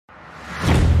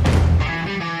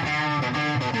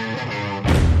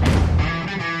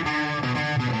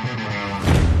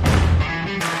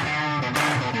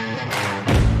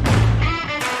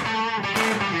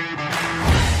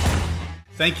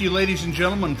Thank you, ladies and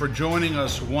gentlemen, for joining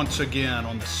us once again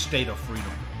on the State of Freedom.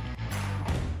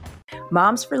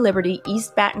 Moms for Liberty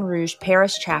East Baton Rouge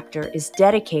Parish Chapter is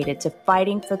dedicated to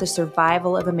fighting for the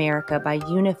survival of America by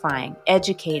unifying,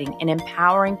 educating, and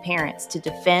empowering parents to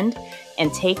defend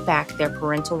and take back their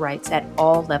parental rights at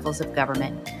all levels of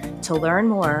government. To learn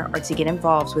more or to get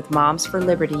involved with Moms for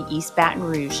Liberty East Baton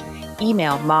Rouge,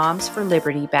 email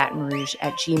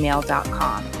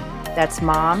momsforlibertybatonrouge@gmail.com. That's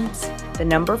moms, the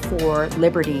number 4,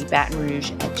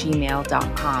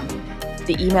 libertybatonrouge@gmail.com.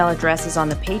 The email address is on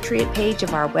the Patriot page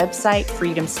of our website,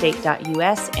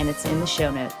 freedomstate.us, and it's in the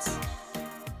show notes.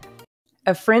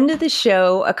 A friend of the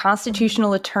show, a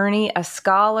constitutional attorney, a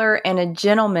scholar, and a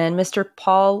gentleman, Mr.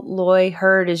 Paul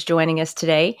Hurd is joining us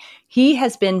today. He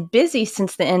has been busy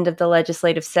since the end of the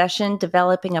legislative session,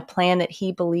 developing a plan that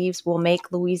he believes will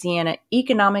make Louisiana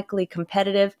economically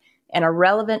competitive and a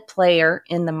relevant player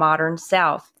in the modern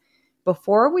South.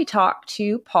 Before we talk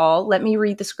to Paul, let me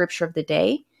read the scripture of the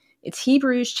day. It's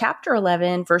Hebrews chapter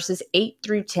 11, verses 8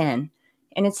 through 10.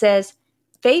 And it says,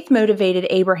 "Faith motivated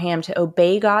Abraham to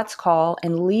obey God's call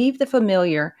and leave the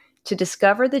familiar to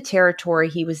discover the territory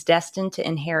he was destined to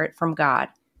inherit from God.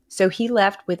 So he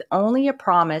left with only a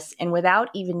promise and without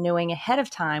even knowing ahead of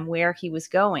time where he was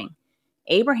going.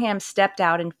 Abraham stepped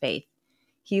out in faith.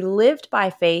 He lived by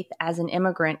faith as an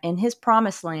immigrant in his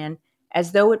promised land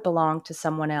as though it belonged to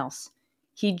someone else.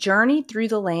 He journeyed through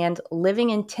the land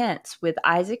living in tents with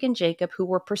Isaac and Jacob, who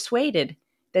were persuaded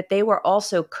that they were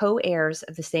also co-heirs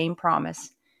of the same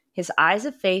promise. His eyes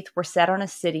of faith were set on a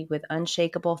city with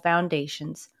unshakable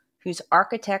foundations, whose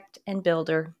architect and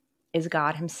builder is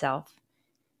God himself."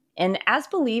 And as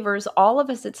believers, all of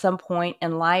us at some point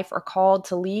in life are called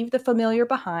to leave the familiar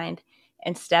behind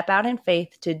and step out in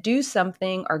faith to do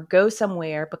something or go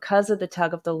somewhere because of the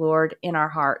tug of the Lord in our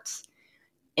hearts.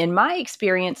 In my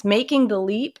experience, making the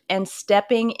leap and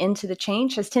stepping into the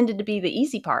change has tended to be the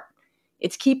easy part.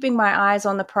 It's keeping my eyes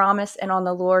on the promise and on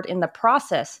the Lord in the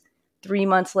process, 3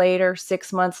 months later,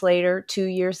 6 months later, 2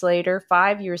 years later,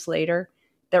 5 years later,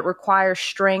 that requires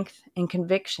strength and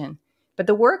conviction. But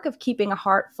the work of keeping a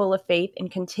heart full of faith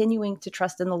and continuing to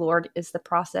trust in the Lord is the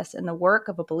process and the work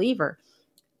of a believer.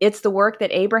 It's the work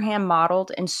that Abraham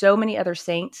modeled and so many other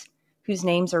saints whose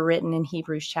names are written in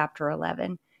Hebrews chapter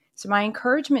 11. So my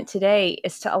encouragement today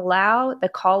is to allow the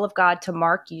call of God to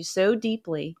mark you so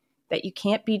deeply that you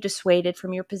can't be dissuaded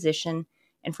from your position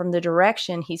and from the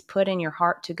direction he's put in your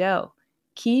heart to go.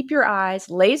 Keep your eyes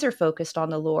laser focused on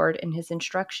the Lord and his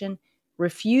instruction.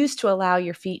 Refuse to allow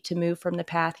your feet to move from the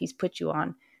path he's put you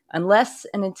on unless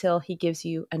and until he gives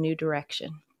you a new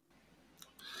direction.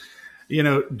 You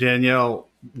know, Danielle,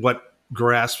 what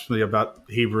grasps me about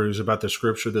Hebrews, about the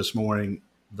scripture this morning,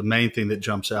 the main thing that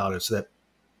jumps out is that,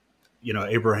 you know,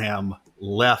 Abraham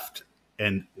left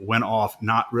and went off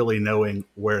not really knowing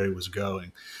where he was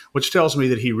going, which tells me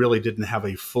that he really didn't have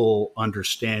a full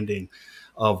understanding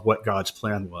of what God's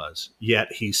plan was.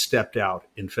 Yet he stepped out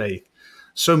in faith.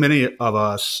 So many of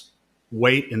us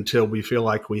wait until we feel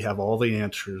like we have all the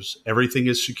answers, everything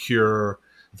is secure,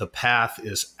 the path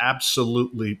is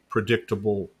absolutely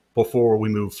predictable before we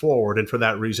move forward. And for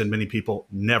that reason, many people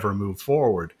never move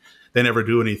forward. They never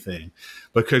do anything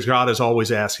because God is always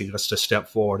asking us to step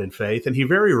forward in faith. And he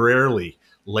very rarely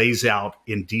lays out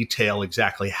in detail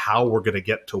exactly how we're going to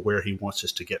get to where he wants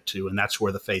us to get to. And that's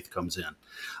where the faith comes in.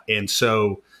 And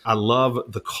so I love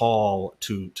the call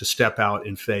to step out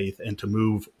in faith and to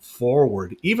move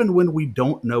forward, even when we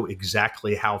don't know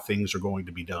exactly how things are going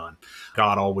to be done.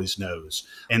 God always knows.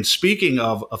 And speaking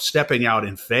of stepping out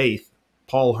in faith,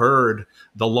 Paul Hurd,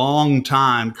 the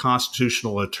longtime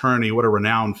constitutional attorney, what a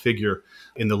renowned figure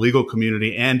in the legal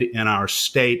community and in our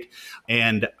state.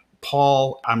 And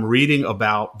Paul, I'm reading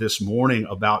about this morning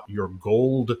about your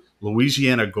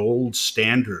Louisiana gold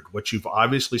standard, which you've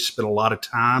obviously spent a lot of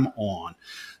time on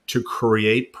to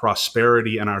create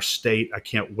prosperity in our state. I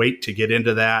can't wait to get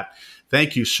into that.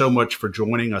 Thank you so much for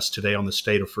joining us today on the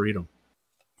State of Freedom.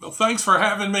 Well, thanks for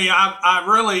having me.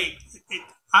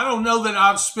 I don't know that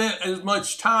I've spent as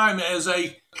much time as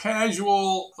a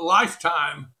casual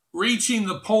lifetime reaching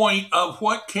the point of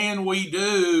what can we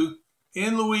do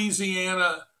in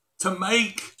Louisiana to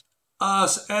make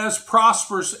us as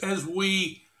prosperous as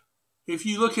if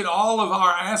you look at all of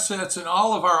our assets and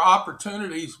all of our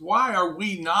opportunities, why are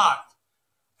we not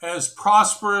as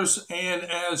prosperous and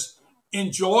as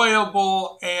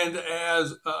enjoyable and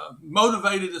as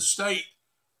motivated a state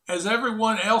as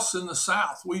everyone else in the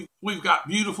South? We've got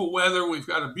beautiful weather. We've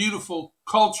got a beautiful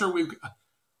culture. We've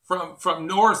from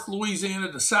North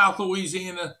Louisiana to South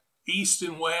Louisiana, East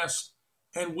and West,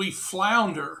 and we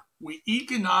flounder. We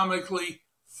economically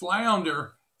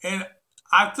flounder. And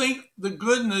I think the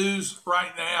good news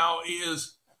right now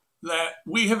is that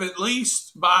we have, at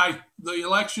least by the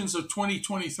elections of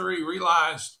 2023,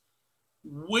 realized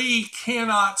we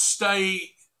cannot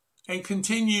stay and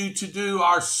continue to do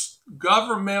our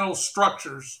governmental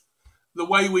structures the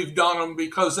way we've done them,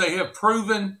 because they have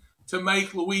proven to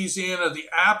make Louisiana the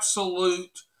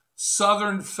absolute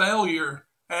Southern failure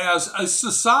as a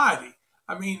society.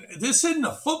 I mean, this isn't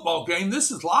a football game.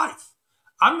 This is life.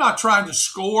 I'm not trying to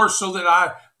score so that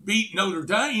I beat Notre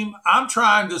Dame. I'm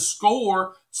trying to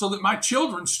score so that my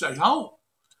children stay home.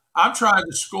 I'm trying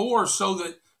to score so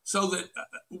that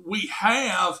we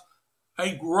have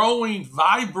a growing,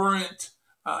 vibrant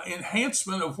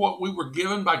enhancement of what we were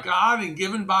given by God and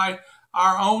given by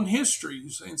our own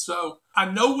histories. And so I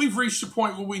know we've reached a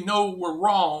point where we know we're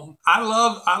wrong. I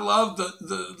love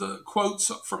the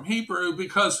quotes from Hebrew,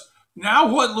 because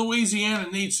now what Louisiana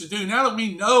needs to do, now that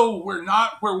we know we're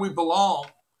not where we belong,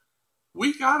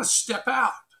 we got to step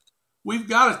out. We've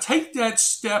got to take that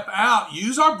step out,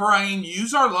 use our brain,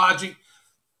 use our logic.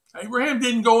 Abraham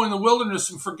didn't go in the wilderness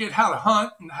and forget how to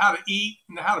hunt and how to eat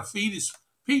and how to feed his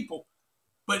people,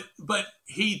 but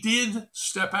he did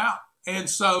step out. And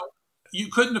so you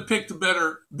couldn't have picked a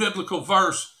better biblical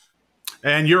verse.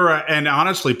 And and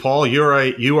honestly, Paul, you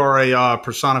are a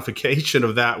personification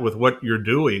of that with what you're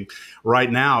doing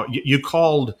right now. You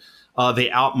called the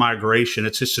outmigration.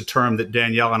 It's just a term that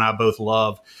Danielle and I both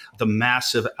love. The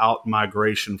massive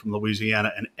outmigration from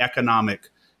Louisiana, an economic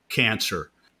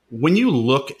cancer. When you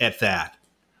look at that,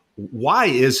 why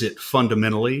is it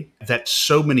fundamentally that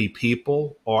so many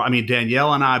people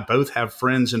Danielle and I both have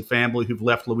friends and family who've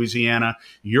left Louisiana.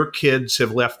 Your kids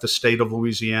have left the state of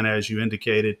Louisiana, as you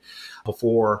indicated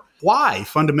before. Why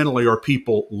fundamentally are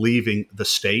people leaving the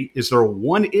state? Is there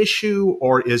one issue,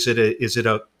 or is it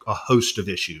a host of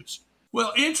issues?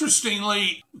 Well,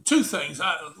 interestingly, two things.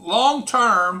 Long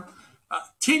term,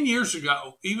 10 years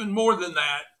ago, even more than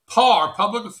that, PAR,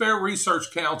 Public Affairs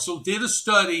Research Council, did a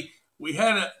study. We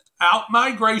had an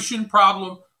outmigration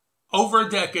problem over a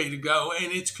decade ago,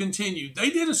 and it's continued. They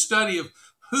did a study of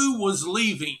who was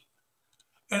leaving.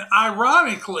 And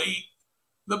ironically,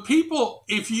 the people,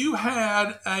 if you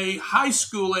had a high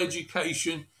school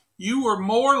education, you were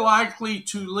more likely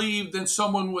to leave than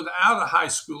someone without a high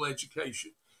school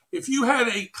education. If you had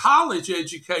a college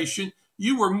education,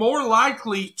 you were more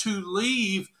likely to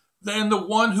leave than the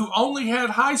one who only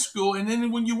had high school. And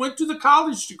then when you went to the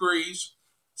college degrees,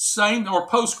 same, or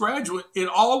postgraduate, it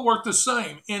all worked the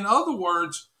same. In other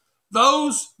words,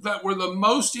 those that were the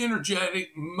most energetic,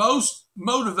 most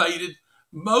motivated,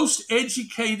 most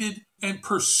educated, and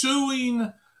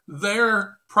pursuing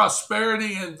their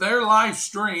prosperity and their life's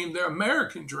dream, their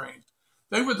American dream,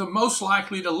 they were the most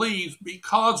likely to leave,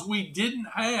 because we didn't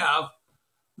have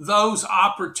those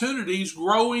opportunities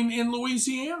growing in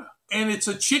Louisiana. And it's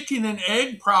a chicken and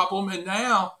egg problem, and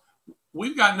now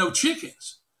we've got no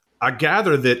chickens. I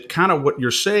gather that kind of what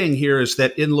you're saying here is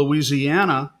that in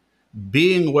Louisiana,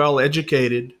 being well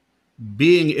educated,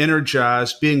 being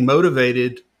energized, being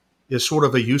motivated is sort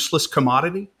of a useless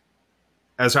commodity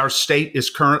as our state is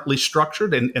currently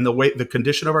structured and the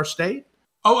condition of our state?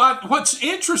 What's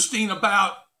interesting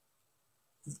about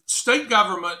state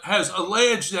government has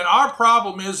alleged that our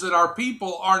problem is that our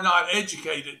people are not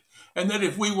educated, and that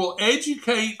if we will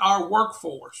educate our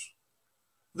workforce,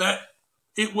 that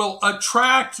it will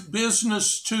attract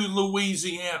business to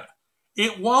Louisiana.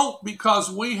 It won't, because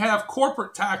we have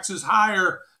corporate taxes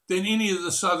higher than any of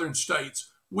the southern states.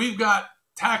 We've got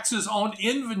taxes on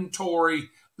inventory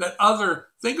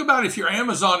think about if you're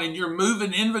Amazon and you're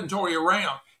moving inventory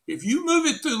around. If you move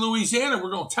it through Louisiana, we're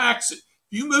going to tax it.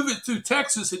 If you move it through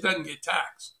Texas, it doesn't get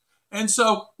taxed. And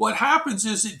so what happens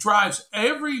is it drives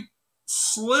every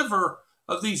sliver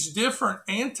of these different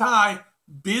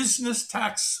anti-business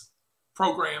tax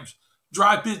programs,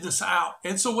 drive business out.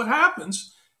 And so what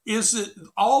happens is that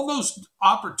all those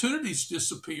opportunities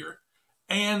disappear,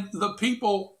 and the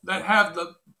people that have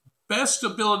the best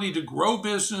ability to grow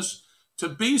business, to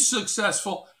be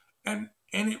successful, and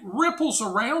it ripples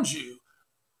around you.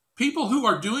 People who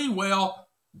are doing well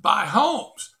buy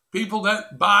homes. People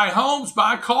that buy homes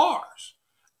buy cars.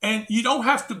 And you don't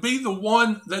have to be the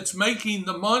one that's making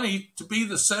the money to be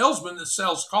the salesman that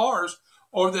sells cars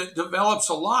or that develops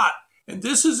a lot. And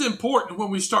this is important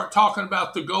when we start talking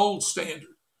about the gold standard.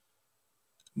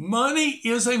 Money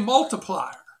is a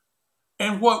multiplier.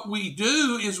 And what we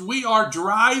do is we are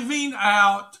driving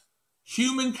out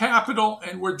human capital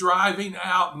and we're driving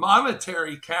out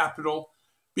monetary capital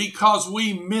because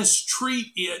we mistreat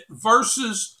it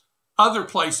versus other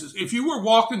places. If you were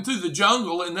walking through the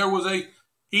jungle and there was a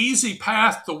easy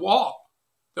path to walk,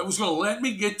 that was going to let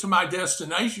me get to my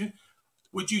destination,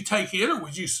 would you take it, or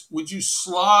would you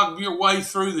slog your way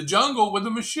through the jungle with a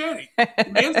machete?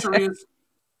 The answer is,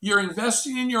 you're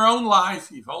investing in your own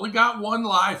life. You've only got one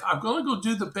life. I'm going to go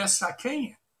do the best I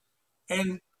can.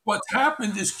 And what's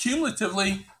happened is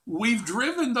cumulatively, we've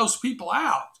driven those people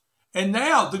out. And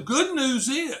now the good news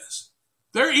is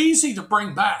they're easy to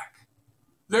bring back.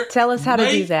 Tell us how to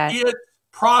do that. Make it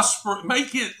prosper,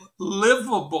 make it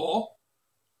livable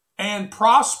and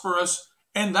prosperous,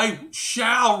 and they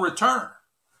shall return.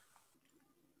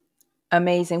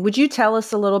 Amazing. Would you tell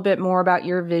us a little bit more about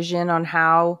your vision on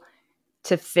how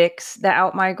to fix the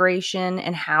outmigration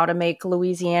and how to make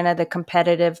Louisiana the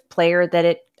competitive player that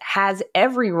it has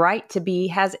every right to be,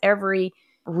 has every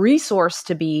resource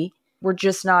to be? We're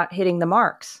just not hitting the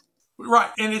marks.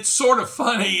 Right. And it's sort of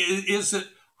funny is that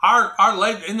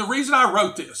and the reason I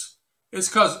wrote this is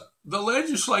because the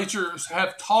legislatures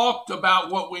have talked about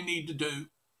what we need to do.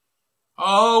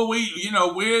 Oh, we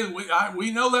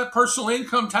know that personal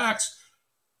income tax,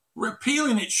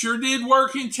 repealing it sure did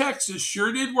work in Texas,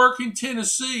 sure did work in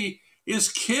Tennessee,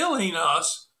 is killing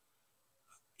us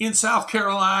in South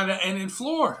Carolina and in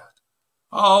Florida.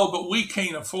 Oh, but we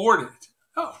can't afford it.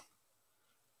 Oh,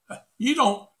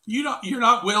 you're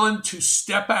not willing to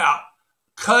step out.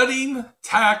 Cutting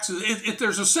taxes. If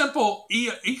there's a simple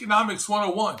economics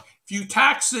 101, if you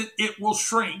tax it, it will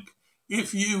shrink.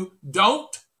 If you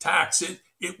don't tax it,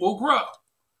 it will grow.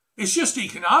 It's just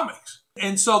economics.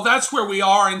 And so that's where we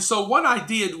are. And so what I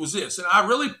did was this, and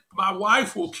my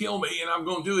wife will kill me, and I'm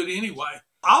going to do it anyway.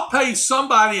 I'll pay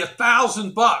somebody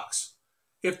 $1,000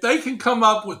 if they can come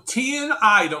up with 10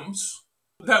 items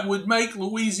that would make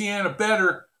Louisiana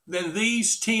better than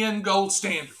these 10 gold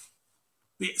standards.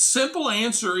 The simple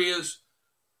answer is,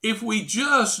 if we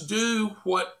just do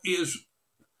what is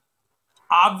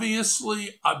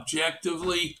obviously,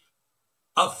 objectively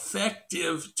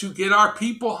effective to get our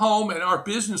people home and our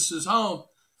businesses home,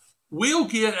 we'll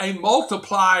get a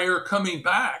multiplier coming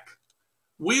back.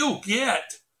 We'll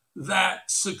get that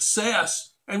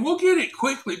success, and we'll get it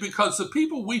quickly, because the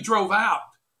people we drove out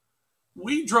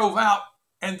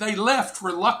and they left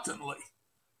reluctantly.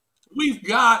 We've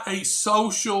got a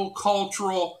social,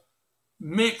 cultural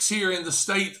mix here in the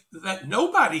state that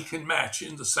nobody can match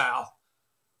in the South,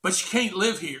 but you can't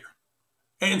live here.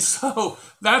 And so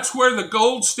that's where the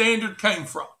gold standard came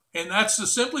from. And that's to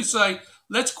simply say,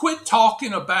 let's quit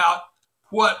talking about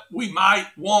what we might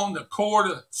want to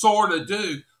sort of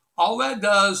do. All that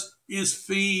does is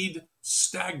feed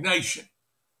stagnation.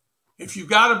 If you've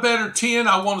got a better 10,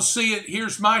 I want to see it.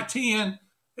 Here's my 10.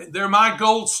 They're my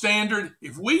gold standard.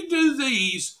 If we do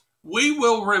these, we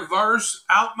will reverse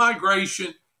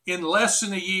outmigration in less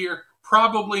than a year,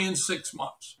 probably in 6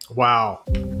 months. Wow.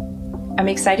 I'm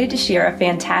excited to share a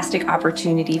fantastic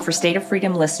opportunity for State of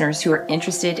Freedom listeners who are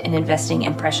interested in investing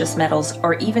in precious metals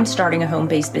or even starting a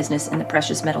home-based business in the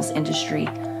precious metals industry.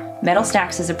 Metal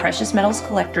Stacks is a precious metals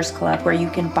collectors club where you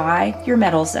can buy your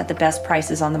metals at the best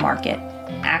prices on the market,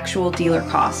 actual dealer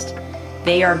cost.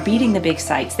 They are beating the big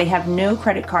sites. They have no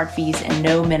credit card fees and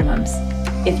no minimums.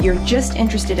 If you're just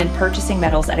interested in purchasing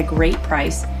metals at a great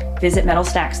price, visit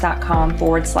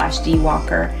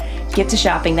metalstacks.com/dwalker. Get to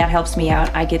shopping. That helps me out.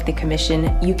 I get the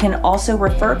commission. You can also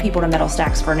refer people to Metal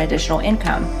Stacks for an additional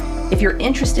income. If you're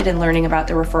interested in learning about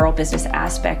the referral business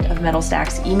aspect of Metal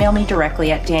Stacks, email me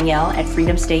directly at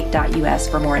Danielle@freedomstate.us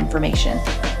for more information.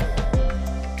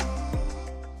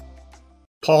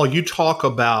 Paul, you talk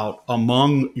about,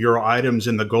 among your items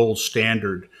in the gold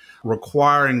standard,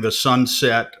 requiring the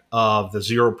sunset of the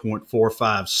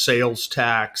 0.45 sales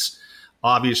tax.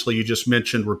 Obviously, you just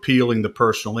mentioned repealing the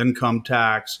personal income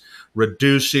tax,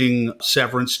 reducing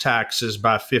severance taxes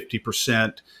by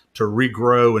 50% to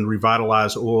regrow and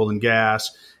revitalize oil and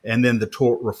gas, and then the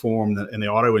tort reform and the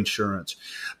auto insurance.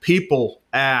 People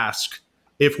ask,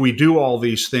 if we do all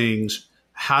these things,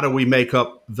 how do we make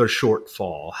up the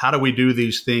shortfall? How do we do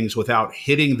these things without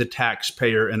hitting the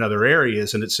taxpayer in other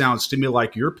areas? And it sounds to me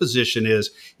like your position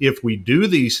is, if we do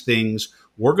these things,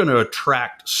 we're going to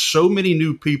attract so many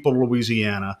new people to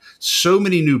Louisiana, so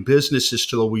many new businesses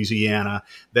to Louisiana,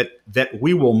 that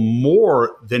we will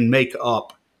more than make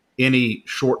up any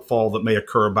shortfall that may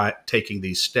occur by taking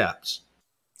these steps.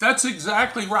 That's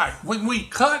exactly right. When we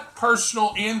cut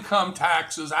personal income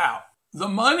taxes out, the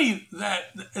money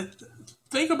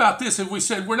think about this. If we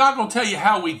said, we're not going to tell you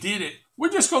how we did it, we're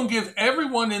just going to give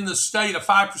everyone in the state a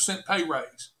 5% pay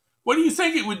raise. What do you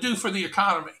think it would do for the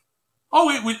economy? Oh,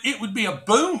 it would be a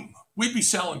boom. We'd be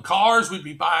selling cars. We'd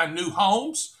be buying new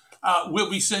homes. We'll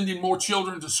be sending more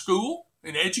children to school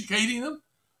and educating them.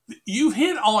 You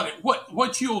hit on it.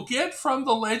 What you'll get from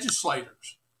the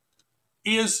legislators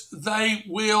is they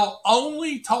will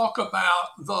only talk about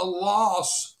the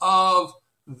loss of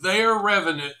their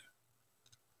revenue.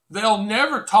 They'll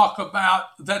never talk about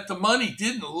that the money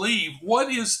didn't leave.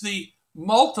 What is the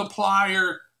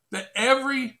multiplier that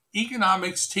every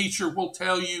economics teacher will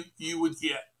tell you you would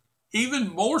get? Even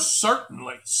more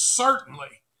certainly.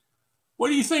 What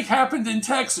do you think happened in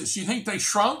Texas? Do you think they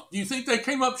shrunk? Do you think they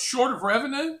came up short of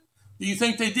revenue? Do you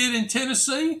think they did in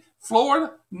Tennessee,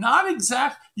 Florida? Not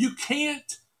exact. You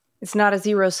can't. It's not a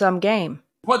zero-sum game.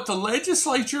 What the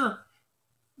legislature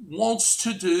wants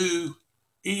to do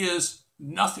is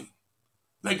nothing.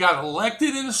 They got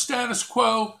elected in the status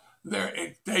quo.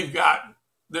 They're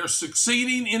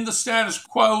succeeding in the status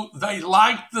quo. They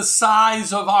like the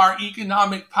size of our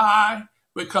economic pie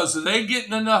because they're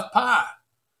getting enough pie.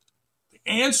 The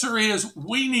answer is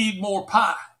we need more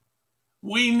pie.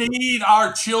 We need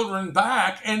our children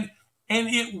back. And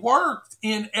it worked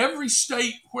in every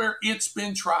state where it's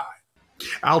been tried.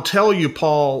 I'll tell you,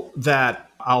 Paul, that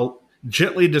I'll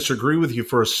gently disagree with you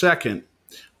for a second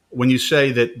when you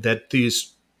say that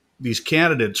these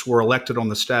candidates were elected on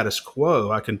the status quo.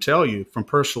 I can tell you from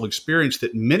personal experience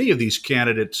that many of these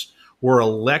candidates were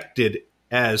elected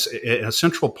as a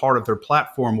central part of their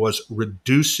platform was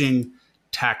reducing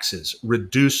taxes,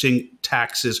 reducing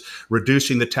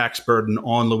the tax burden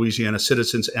on Louisiana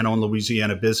citizens and on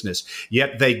Louisiana business.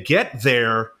 Yet they get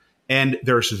there and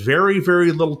there's very,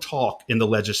 very little talk in the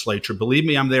legislature. Believe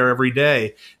me, I'm there every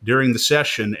day during the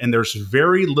session, and there's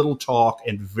very little talk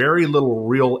and very little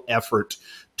real effort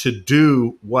to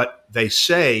do what they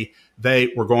say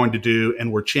they were going to do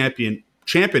and were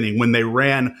championing when they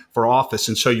ran for office.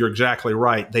 And so you're exactly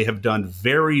right. They have done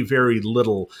very, very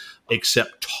little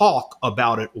except talk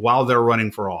about it while they're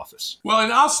running for office. Well,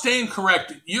 and I'll stand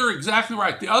corrected. You're exactly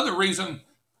right. The other reason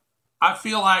I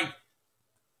feel like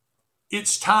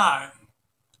it's time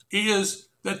is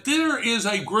that there is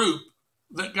a group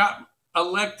that got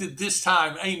elected this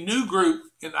time, a new group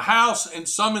in the House and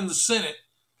some in the Senate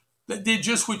that did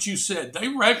just what you said. They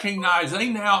recognize, they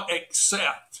now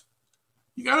accept.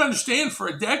 You got to understand, for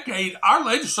a decade, our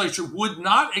legislature would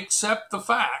not accept the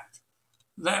fact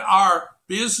that our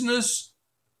business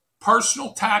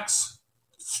personal tax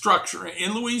structure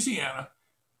in Louisiana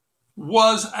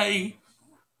was a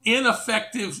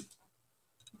ineffective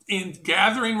in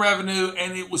gathering revenue,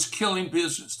 and it was killing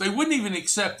business. They wouldn't even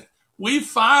accept it. We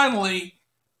finally,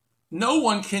 no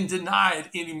one can deny it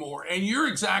anymore. And you're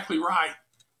exactly right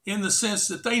in the sense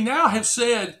that they now have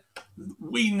said,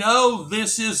 we know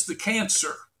this is the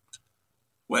cancer.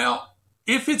 Well,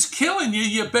 if it's killing you,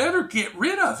 you better get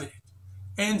rid of it.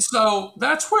 And so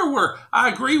that's where I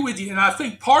agree with you. And I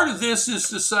think part of this is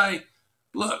to say,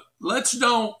 look, let's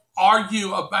don't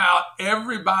argue about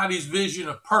everybody's vision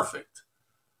of perfect.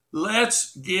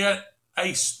 Let's get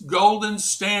a golden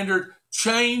standard,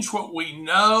 change what we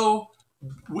know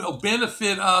will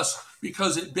benefit us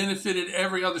because it benefited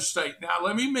every other state. Now,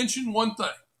 let me mention one thing.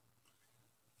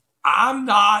 I'm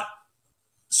not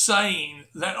saying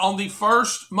that on the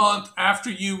first month after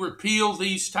you repeal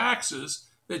these taxes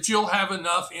that you'll have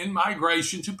enough in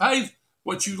migration to pay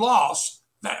what you lost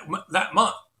that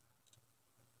month.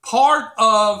 Part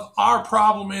of our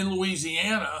problem in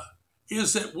Louisiana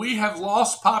is that we have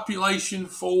lost population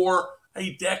for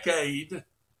a decade,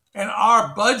 and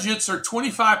our budgets are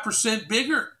 25%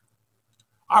 bigger.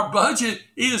 Our budget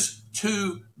is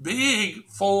too big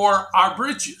for our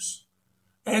britches.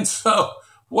 And so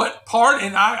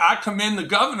and I commend the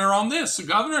governor on this. The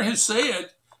governor has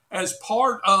said, as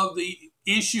part of the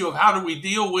issue of how do we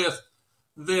deal with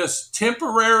this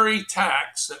temporary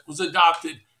tax that was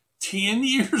adopted 10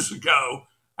 years ago,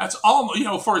 that's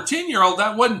almost, for a 10-year-old,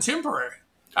 that wasn't temporary.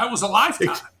 That was a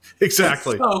lifetime.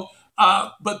 Exactly. So,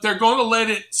 but they're going to let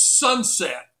it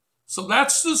sunset. So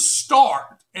that's the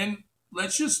start. And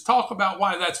let's just talk about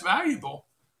why that's valuable.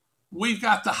 We've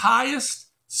got the highest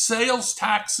sales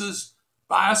taxes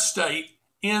by a state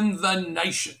in the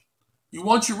nation. You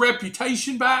want your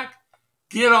reputation back?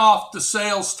 Get off the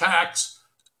sales tax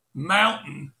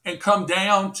mountain and come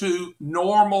down to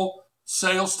normal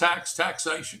sales tax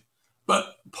taxation.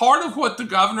 But part of what the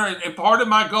governor and part of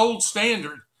my gold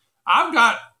standard, I've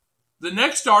got the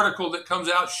next article that comes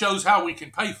out shows how we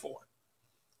can pay for it.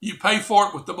 You pay for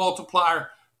it with the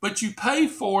multiplier, but you pay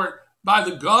for it by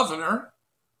the governor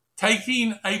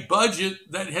taking a budget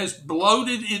that has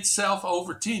bloated itself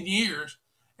over 10 years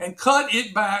and cut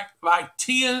it back by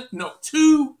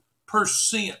 2%.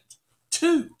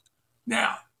 2.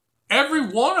 Now, every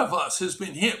one of us has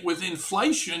been hit with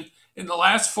inflation in the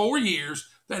last 4 years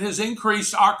that has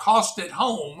increased our cost at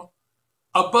home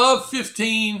above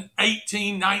 15,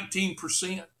 18,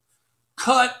 19%.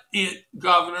 cut it,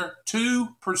 Governor,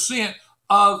 2%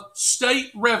 of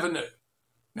state revenue.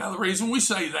 Now, the reason we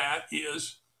say that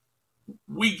is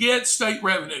we get state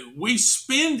revenue. We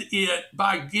spend it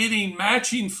by getting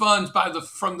matching funds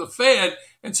from the Fed.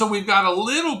 And so we've got a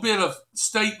little bit of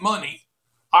state money,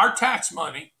 our tax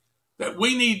money, that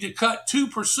we need to cut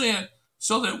 2%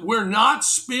 so that we're not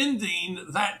spending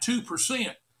that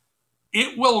 2%.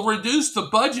 It will reduce the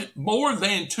budget more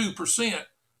than 2%.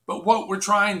 But what we're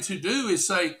trying to do is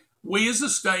say we as a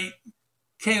state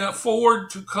can afford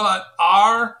to cut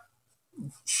our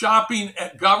shopping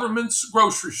at government's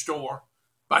grocery store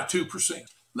by 2%.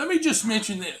 Let me just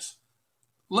mention this.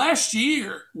 Last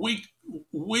year,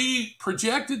 we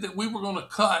projected that we were going to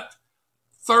cut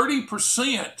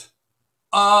 30%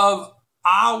 of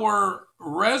our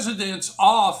residents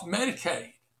off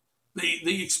Medicaid,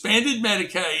 the expanded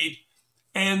Medicaid,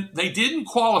 and they didn't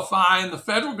qualify, and the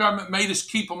federal government made us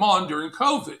keep them on during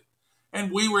COVID. And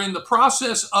we were in the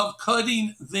process of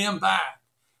cutting them back.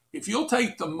 If you'll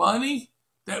take the money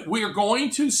that we're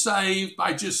going to save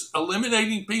by just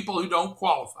eliminating people who don't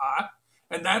qualify,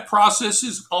 and that process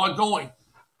is ongoing,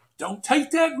 don't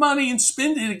take that money and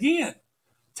spend it again.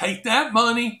 Take that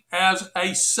money as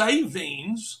a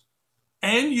savings,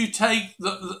 and you take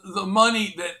the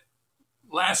money that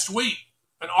last week,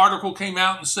 an article came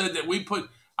out and said that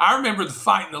I remember the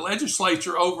fight in the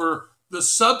legislature over the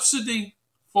subsidy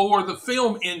for the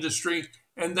film industry,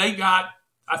 and they got,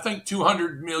 I think,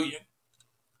 $200 million.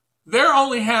 They're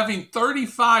only having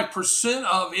 35%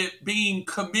 of it being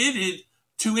committed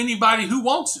to anybody who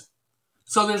wants it.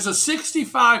 So there's a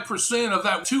 65% of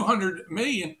that $200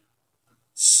 million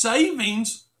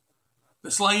savings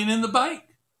that's laying in the bank.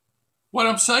 What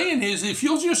I'm saying is, if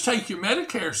you'll just take your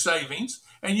Medicare savings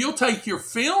and you'll take your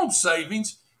film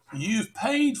savings, you've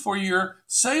paid for your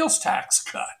sales tax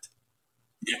cut.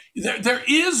 There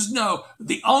is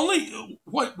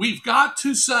what we've got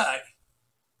to say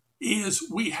is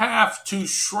we have to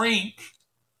shrink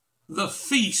the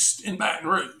feast in Baton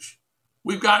Rouge.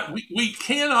 We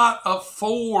cannot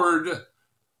afford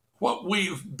what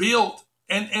we've built,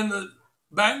 and the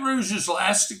Baton Rouge's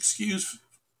last excuse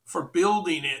for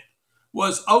building it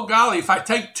was, oh golly, if I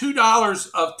take $2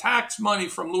 of tax money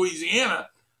from Louisiana,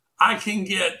 I can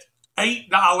get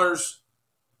 $8,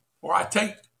 or I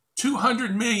take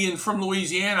 $200 million from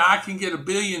Louisiana, I can get $1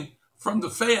 billion from the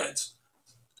feds.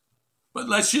 But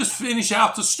let's just finish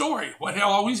out the story. What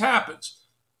hell always happens?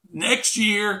 Next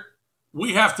year,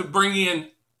 we have to bring in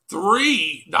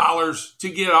 $3 to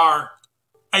get our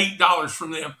 $8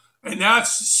 from them. And now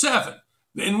it's $7.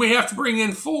 Then we have to bring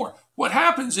in $4. What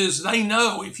happens is they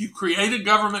know if you create a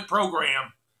government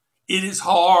program, it is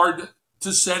hard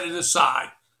to set it aside.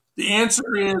 The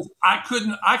answer is I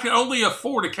could only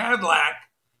afford a Cadillac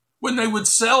when they would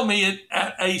sell me it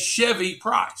at a Chevy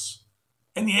price.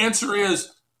 And the answer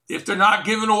is, if they're not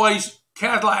giving away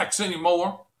Cadillacs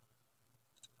anymore,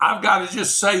 I've got to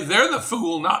just say they're the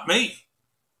fool, not me.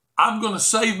 I'm going to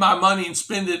save my money and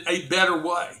spend it a better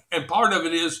way. And part of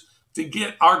it is to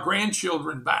get our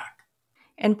grandchildren back.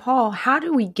 And Paul, how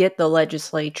do we get the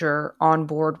legislature on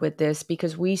board with this?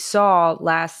 Because we saw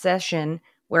last session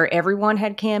where everyone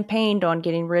had campaigned on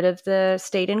getting rid of the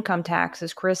state income tax,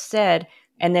 as Chris said.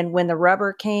 And then when the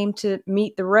rubber came to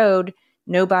meet the road,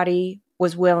 nobody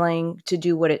was willing to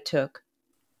do what it took.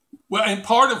 Well, and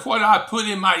part of what I put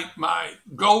in my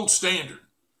gold standard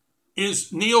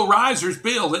is Neil Reiser's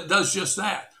bill that does just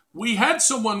that. We had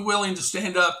someone willing to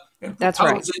stand up and propose That's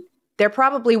right. it. There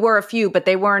probably were a few, but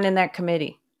they weren't in that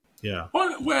committee. Yeah.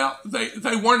 Well,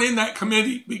 they weren't in that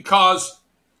committee because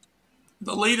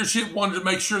the leadership wanted to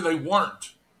make sure they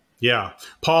weren't. Yeah.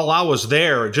 Paul, I was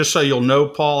there. Just so you'll know,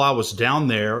 Paul, I was down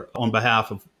there on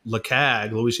behalf of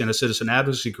LACAG, Louisiana Citizen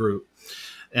Advocacy Group,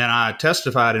 and I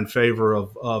testified in favor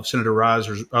of Representative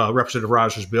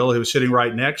Reiser's bill. He was sitting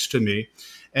right next to me.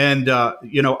 And,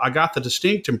 I got the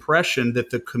distinct impression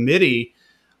that the committee,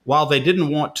 while they didn't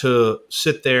want to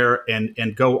sit there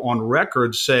and go on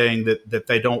record saying that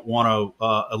they don't want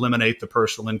to eliminate the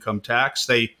personal income tax,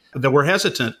 they were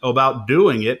hesitant about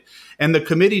doing it. And the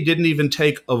committee didn't even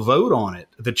take a vote on it.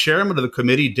 The chairman of the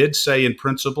committee did say in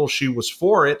principle she was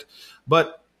for it,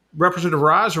 but Representative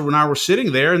Reiser and I were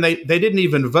sitting there and they didn't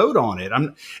even vote on it.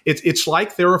 It's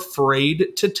like they're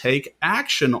afraid to take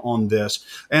action on this.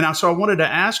 And so I wanted to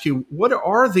ask you, what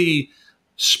are the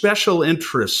special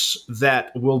interests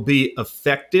that will be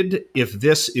affected if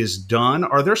this is done?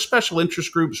 Are there special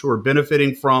interest groups who are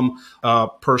benefiting from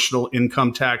personal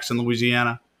income tax in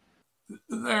Louisiana?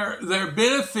 They're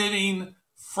benefiting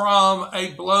from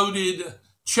a bloated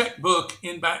checkbook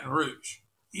in Baton Rouge.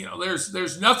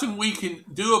 there's nothing we can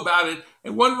do about it.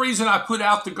 And one reason I put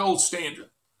out the gold standard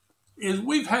is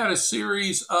we've had a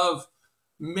series of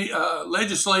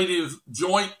legislative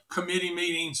joint committee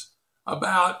meetings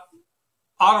about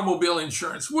automobile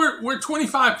insurance. We're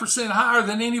 25% higher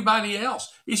than anybody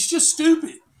else. It's just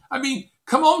stupid. I mean,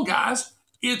 come on, guys.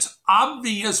 It's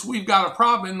obvious we've got a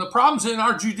problem. And the problem's in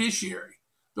our judiciary.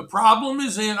 The problem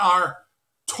is in our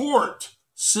tort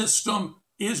system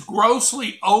is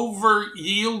grossly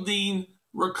over-yielding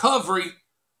recovery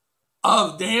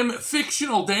of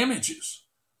fictional damages.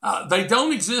 They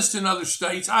don't exist in other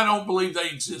states. I don't believe they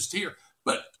exist here.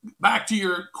 But back to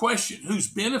your question, who's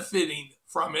benefiting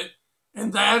from it?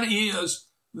 And that is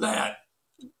that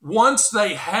once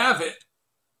they have it,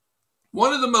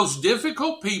 one of the most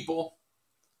difficult people,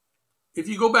 if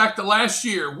you go back to last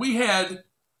year,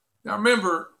 now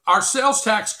remember, our sales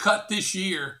tax cut this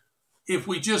year, if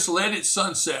we just let it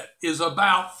sunset, is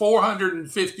about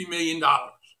 $450 million.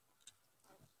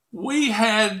 We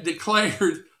had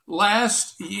declared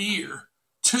last year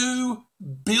 $2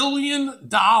 billion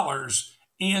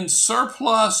in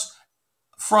surplus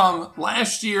from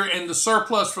last year and the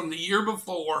surplus from the year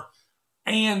before.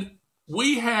 And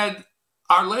we had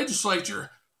our legislature,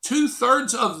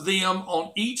 2/3 of them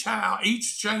on each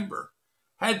chamber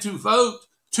had to vote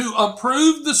to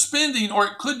approve the spending, or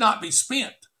it could not be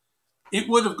spent. It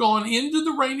would have gone into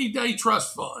the rainy day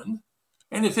trust fund.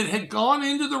 And if it had gone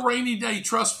into the rainy day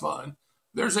trust fund,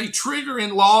 there's a trigger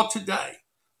in law today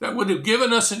that would have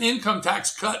given us an income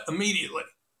tax cut immediately.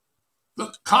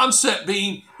 The concept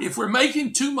being, if we're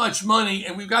making too much money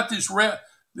and we've got this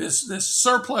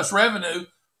surplus revenue,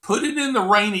 put it in the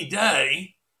rainy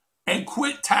day and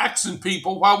quit taxing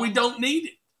people while we don't need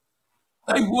it.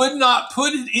 They would not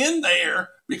put it in there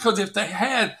because if they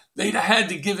had, they'd have had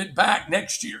to give it back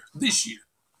this year.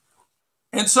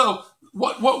 And so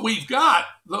what we've got,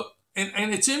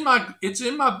 and it's in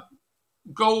my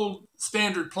gold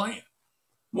standard plan.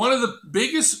 One of the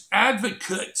biggest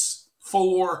advocates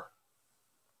for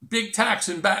big tax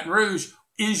in Baton Rouge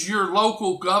is your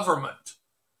local government,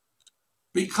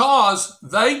 because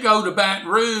they go to Baton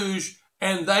Rouge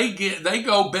and they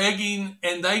go begging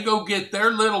and they go get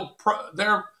their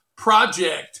their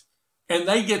project and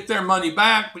they get their money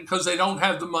back because they don't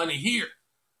have the money here.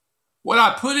 What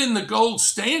I put in the gold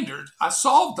standard, I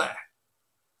solved that.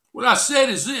 What I said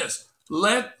is this: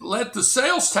 let the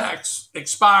sales tax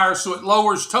expire so it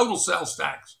lowers total sales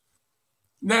tax.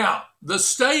 Now, the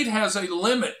state has a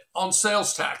limit on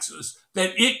sales taxes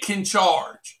that it can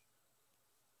charge.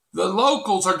 The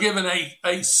locals are given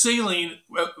a ceiling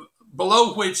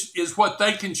below which is what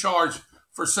they can charge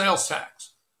for sales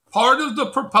tax. Part of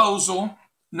the proposal,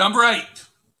 number 8,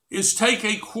 is take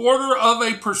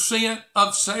 0.25%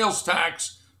 of sales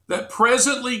tax that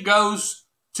presently goes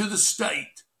to the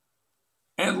state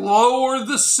and lower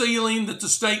the ceiling that the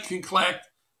state can collect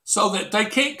so that they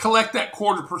can't collect that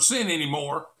 0.25%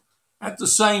 anymore. At the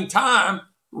same time,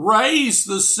 raise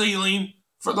the ceiling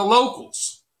for the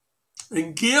locals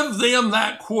and give them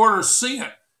that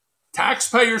 0.25%.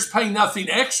 Taxpayers pay nothing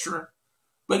extra,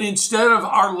 but instead of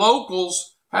our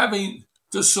locals having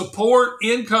to support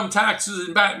income taxes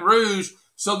in Baton Rouge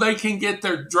so they can get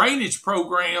their drainage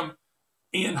program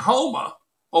in Houma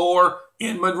or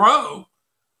in Monroe,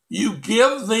 you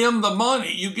give them the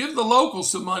money, you give the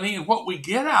locals the money, and what we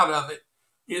get out of it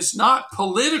is not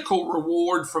political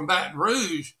reward from Baton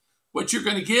Rouge. What you're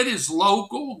going to get is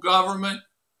local government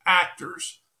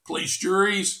actors, police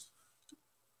juries,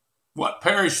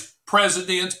 parish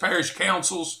presidents, parish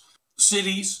councils,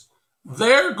 cities.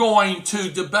 They're going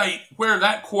to debate where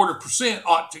that 0.25%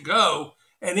 ought to go,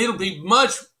 and it'll be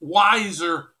much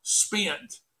wiser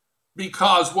spent,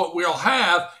 because what we'll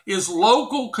have is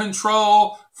local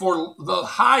control for the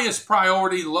highest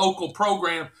priority local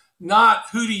program, not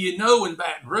who do you know in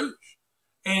Baton Rouge.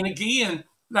 And again,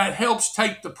 that helps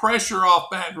take the pressure off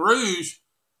Baton Rouge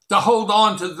to hold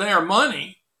on to their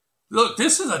money. Look,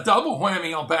 this is a double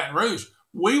whammy on Baton Rouge.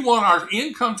 We want our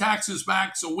income taxes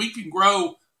back so we can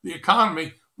grow the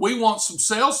economy. We want some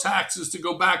sales taxes to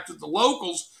go back to the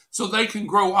locals so they can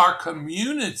grow our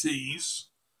communities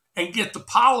and get the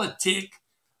politic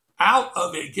out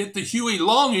of it, get the Huey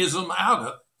Longism out of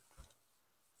it.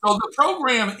 So the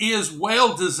program is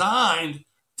well designed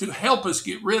to help us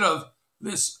get rid of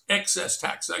this excess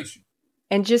taxation.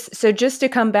 And just to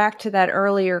come back to that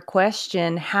earlier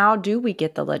question, how do we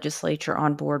get the legislature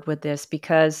on board with this?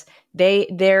 Because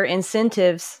their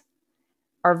incentives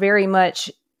are very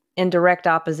much in direct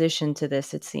opposition to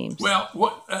this, it seems.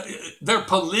 Well, their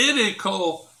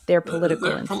political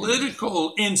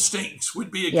instincts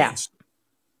would be against it.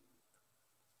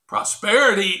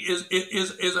 Prosperity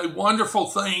is a wonderful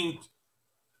thing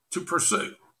to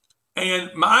pursue.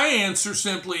 And my answer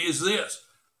simply is this.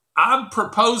 I'm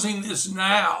proposing this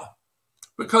now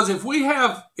because if we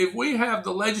have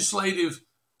the legislative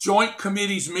joint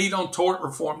committees meet on tort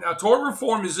reform, now tort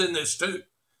reform is in this too,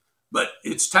 but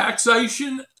it's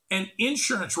taxation and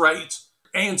insurance rates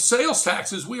and sales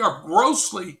taxes. We are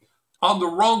grossly on the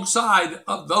wrong side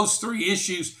of those three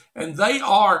issues, and they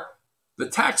are the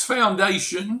Tax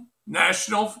Foundation,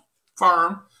 national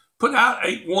firm, put out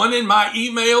one in my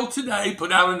email today,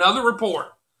 put out another report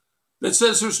that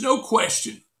says there's no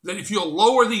question that if you'll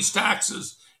lower these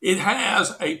taxes, it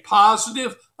has a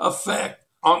positive effect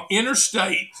on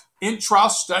interstate,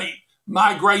 intrastate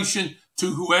migration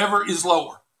to whoever is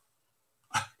lower.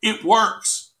 It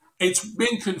works. It's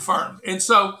been confirmed. And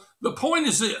so the point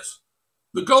is this.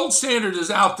 The gold standard is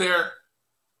out there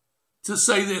to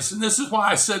say this, and this is why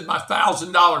I said my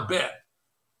 $1,000 bet.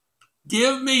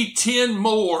 Give me 10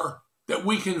 more that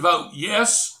we can vote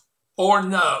yes or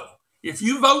no. If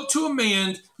you vote to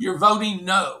amend, you're voting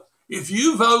no. If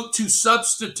you vote to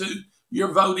substitute,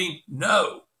 you're voting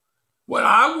no. What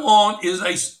I want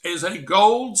is a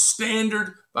gold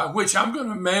standard by which I'm going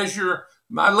to measure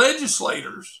my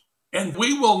legislators, and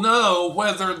we will know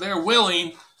whether they're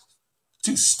willing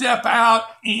to step out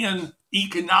in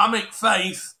economic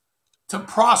faith to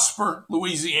prosper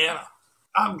Louisiana.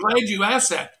 I'm glad you asked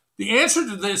that. The answer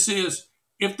to this is,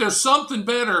 if there's something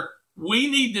better,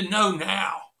 we need to know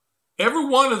now. Every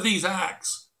one of these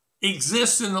acts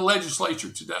exists in the legislature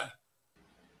today.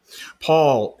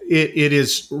 Paul, it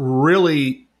is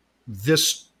really,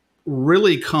 this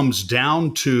really comes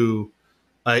down to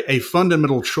a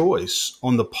fundamental choice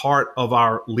on the part of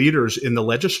our leaders in the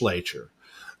legislature.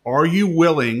 Are you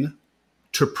willing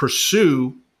to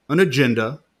pursue an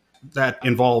agenda that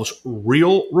involves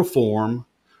real reform,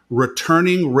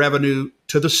 returning revenue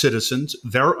to the citizens,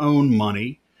 their own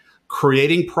money,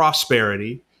 creating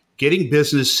prosperity, getting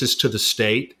businesses to the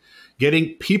state,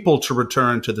 getting people to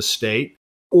return to the state?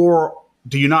 Or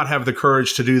do you not have the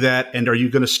courage to do that? And are you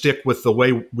going to stick with the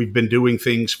way we've been doing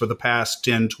things for the past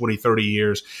 10, 20, 30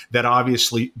 years that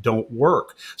obviously don't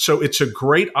work? So it's a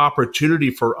great opportunity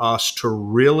for us to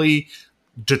really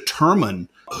determine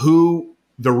who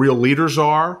the real leaders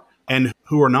are and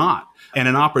who are not, and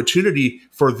an opportunity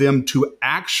for them to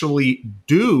actually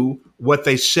do what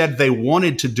they said they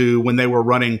wanted to do when they were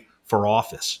running for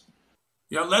office.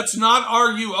 Yeah, let's not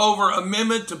argue over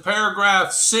amendment to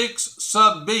paragraph 6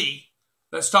 sub B.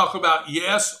 Let's talk about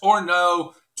yes or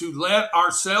no to let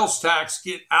our sales tax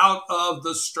get out of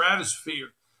the stratosphere.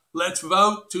 Let's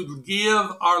vote to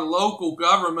give our local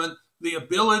government the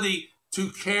ability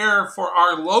to care for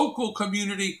our local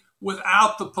community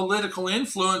without the political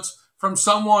influence from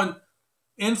someone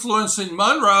influencing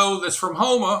Monroe that's from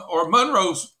Houma, or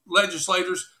Monroe's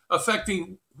legislators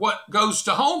affecting what goes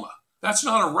to Houma. That's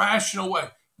not a rational way.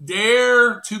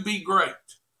 Dare to be great,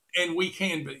 and we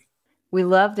can be. We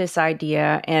love this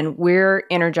idea, and we're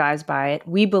energized by it.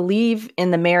 We believe in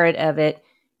the merit of it,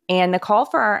 and the call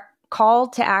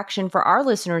to action for our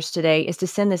listeners today is to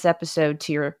send this episode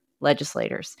to your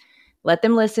legislators. Let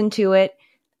them listen to it.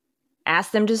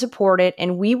 Ask them to support it,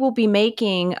 and we will be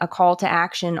making a call to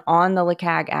action on the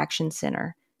LACAG Action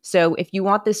Center. So if you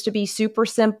want this to be super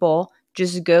simple,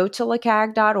 just go to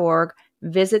lacag.org,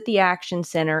 visit the Action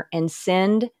Center, and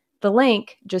send the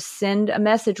link. Just send a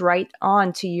message right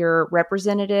on to your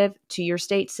representative, to your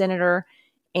state senator.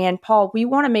 And Paul, we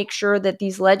want to make sure that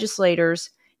these legislators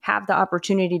have the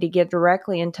opportunity to get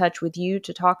directly in touch with you,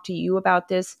 to talk to you about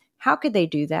this. How could they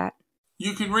do that?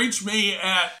 You can reach me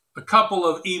at a couple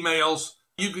of emails.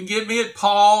 You can get me at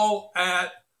Paul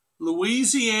at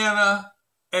Louisiana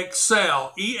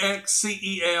Excel,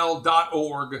 EXCEL.org,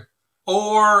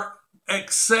 or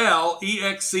Excel,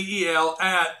 EXCEL,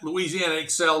 at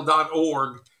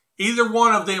LouisianaExcel.org. Either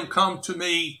one of them come to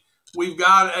me. We've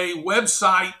got a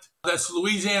website that's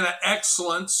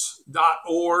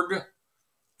LouisianaExcellence.org,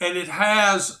 and it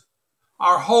has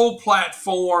our whole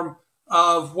platform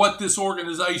of what this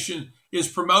organization is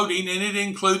promoting, and it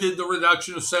included the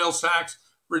reduction of sales tax,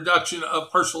 reduction of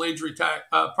personal injury tax,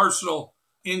 personal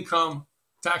income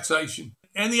taxation,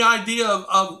 and the idea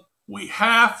of we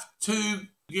have to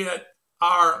get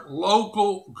our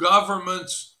local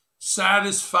governments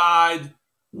satisfied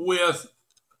with.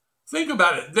 Think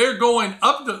about it. They're going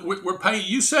up to, we're paying,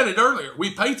 you said it earlier,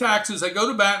 we pay taxes, they go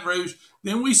to Baton Rouge,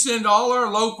 then we send all our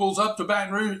locals up to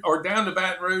Baton Rouge or down to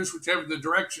Baton Rouge, whichever the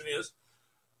direction is,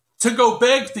 to go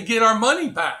beg to get our money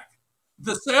back.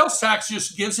 The sales tax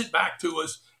just gives it back to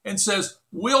us and says,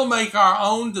 we'll make our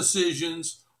own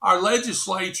decisions. Our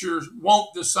legislatures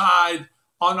won't decide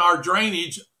on our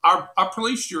drainage, our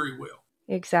police jury will.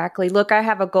 Exactly. Look, I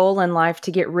have a goal in life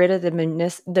to get rid of the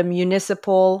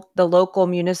local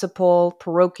municipal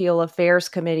parochial affairs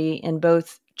committee in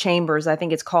both chambers. I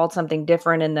think it's called something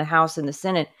different in the House and the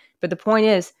Senate. But the point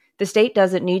is, the state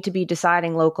doesn't need to be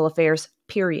deciding local affairs,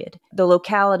 period. The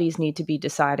localities need to be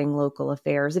deciding local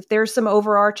affairs. If there's some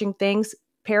overarching things,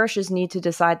 parishes need to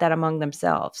decide that among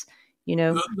themselves. You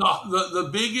know, the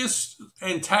biggest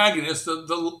antagonists,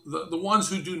 the ones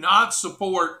who do not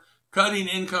support cutting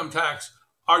income tax,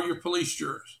 are your police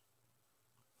jurors,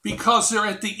 because they're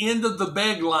at the end of the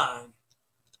beg line.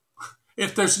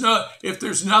 If there's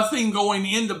nothing going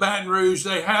into Baton Rouge,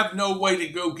 they have no way to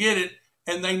go get it,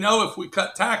 and they know if we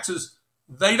cut taxes,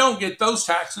 they don't get those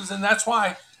taxes, and that's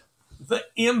why the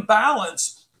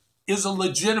imbalance is a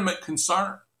legitimate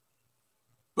concern.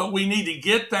 But we need to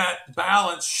get that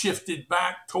balance shifted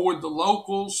back toward the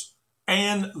locals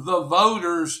and the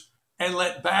voters, and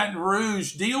let Baton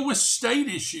Rouge deal with state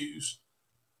issues,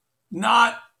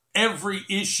 not every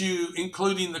issue,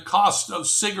 including the cost of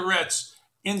cigarettes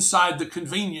inside the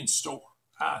convenience store.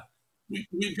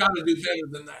 We've got to do better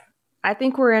than that. I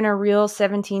think we're in a real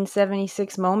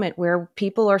 1776 moment where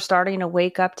people are starting to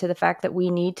wake up to the fact that we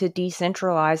need to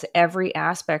decentralize every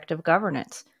aspect of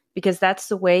governance, because that's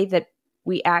the way that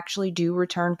we actually do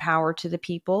return power to the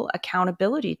people,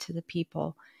 accountability to the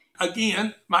people.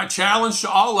 Again, my challenge to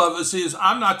all of us is,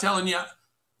 I'm not telling you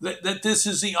that this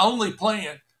is the only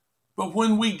plan, but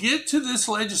when we get to this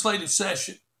legislative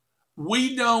session,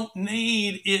 we don't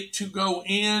need it to go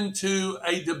into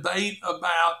a debate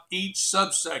about each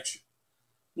subsection.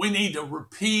 We need to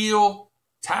repeal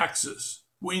taxes.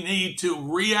 We need to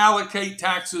reallocate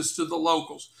taxes to the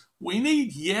locals. We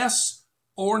need yes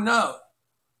or no.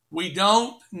 We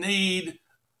don't need,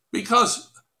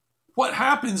 because what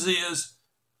happens is,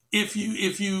 if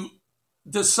you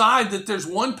decide that there's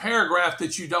one paragraph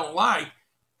that you don't like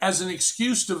as an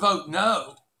excuse to vote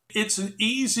no, it's an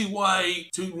easy way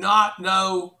to not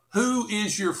know who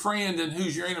is your friend and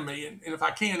who's your enemy. And if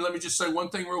I can, let me just say one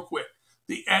thing real quick.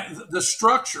 The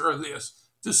structure of this,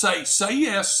 to say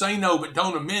yes, say no, but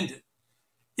don't amend it,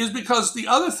 is because the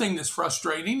other thing that's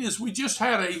frustrating is we just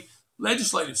had a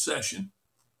legislative session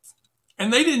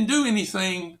and they didn't do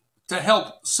anything to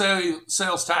help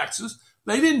sales taxes.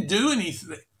 They didn't do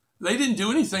anything. They didn't do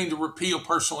anything to repeal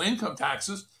personal income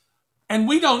taxes. And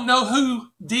we don't know who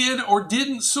did or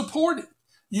didn't support it.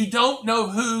 You don't know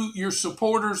who your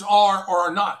supporters are or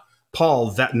are not.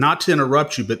 Paul, that, not to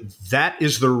interrupt you, but that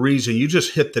is the reason. You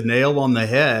just hit the nail on the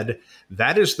head.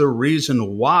 That is the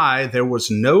reason why there was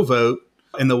no vote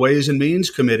in the Ways and Means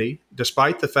Committee,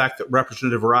 despite the fact that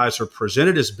Representative Reiser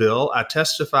presented his bill. I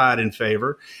testified in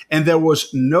favor, and there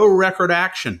was no record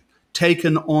action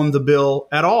taken on the bill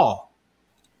at all.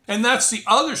 And that's the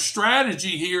other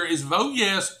strategy here, is vote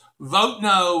yes, vote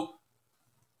no,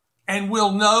 and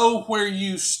we'll know where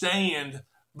you stand.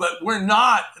 But we're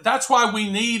not. That's why we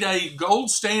need a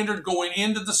gold standard going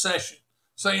into the session,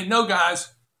 saying, no,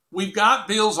 guys, we've got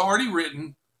bills already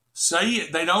written. Say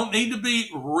it. They don't need to be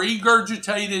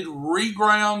regurgitated,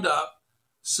 reground up.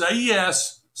 Say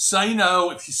yes, say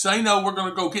no. If you say no, we're going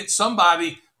to go get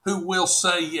somebody who will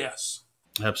say yes.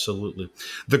 Absolutely.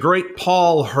 The great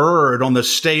Paul Hurd on the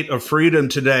State of Freedom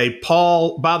today.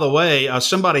 Paul, by the way,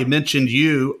 somebody mentioned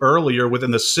you earlier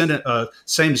within the Senate,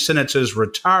 same sentence as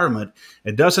retirement.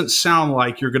 It doesn't sound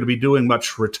like you're going to be doing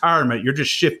much retirement. You're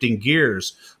just shifting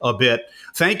gears a bit.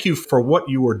 Thank you for what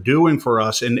you are doing for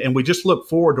us. And we just look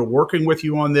forward to working with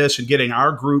you on this and getting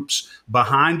our groups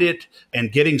behind it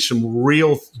and getting some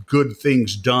real good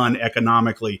things done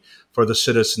economically for the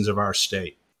citizens of our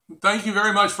state. Thank you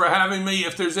very much for having me.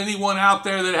 If there's anyone out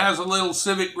there that has a little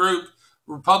civic group,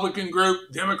 Republican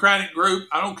group, Democratic group,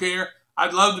 I don't care.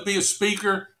 I'd love to be a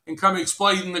speaker and come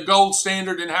explain the gold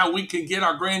standard and how we can get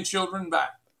our grandchildren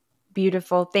back.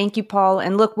 Beautiful. Thank you, Paul.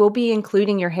 And look, we'll be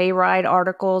including your Hayride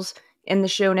articles in the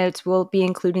show notes. We'll be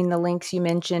including the links you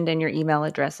mentioned and your email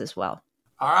address as well.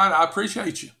 All right. I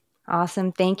appreciate you.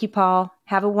 Awesome. Thank you, Paul.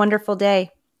 Have a wonderful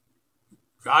day.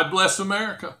 God bless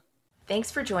America.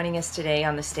 Thanks for joining us today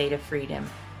on the State of Freedom.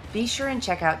 Be sure and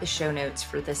check out the show notes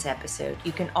for this episode.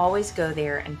 You can always go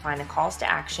there and find the calls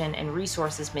to action and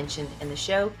resources mentioned in the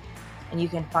show, and you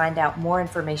can find out more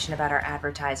information about our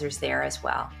advertisers there as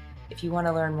well. If you want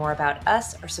to learn more about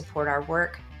us or support our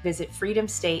work, visit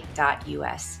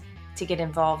freedomstate.us. To get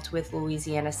involved with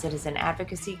Louisiana Citizen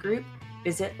Advocacy Group,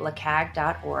 visit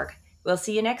LACAG.org. We'll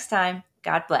see you next time.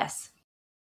 God bless.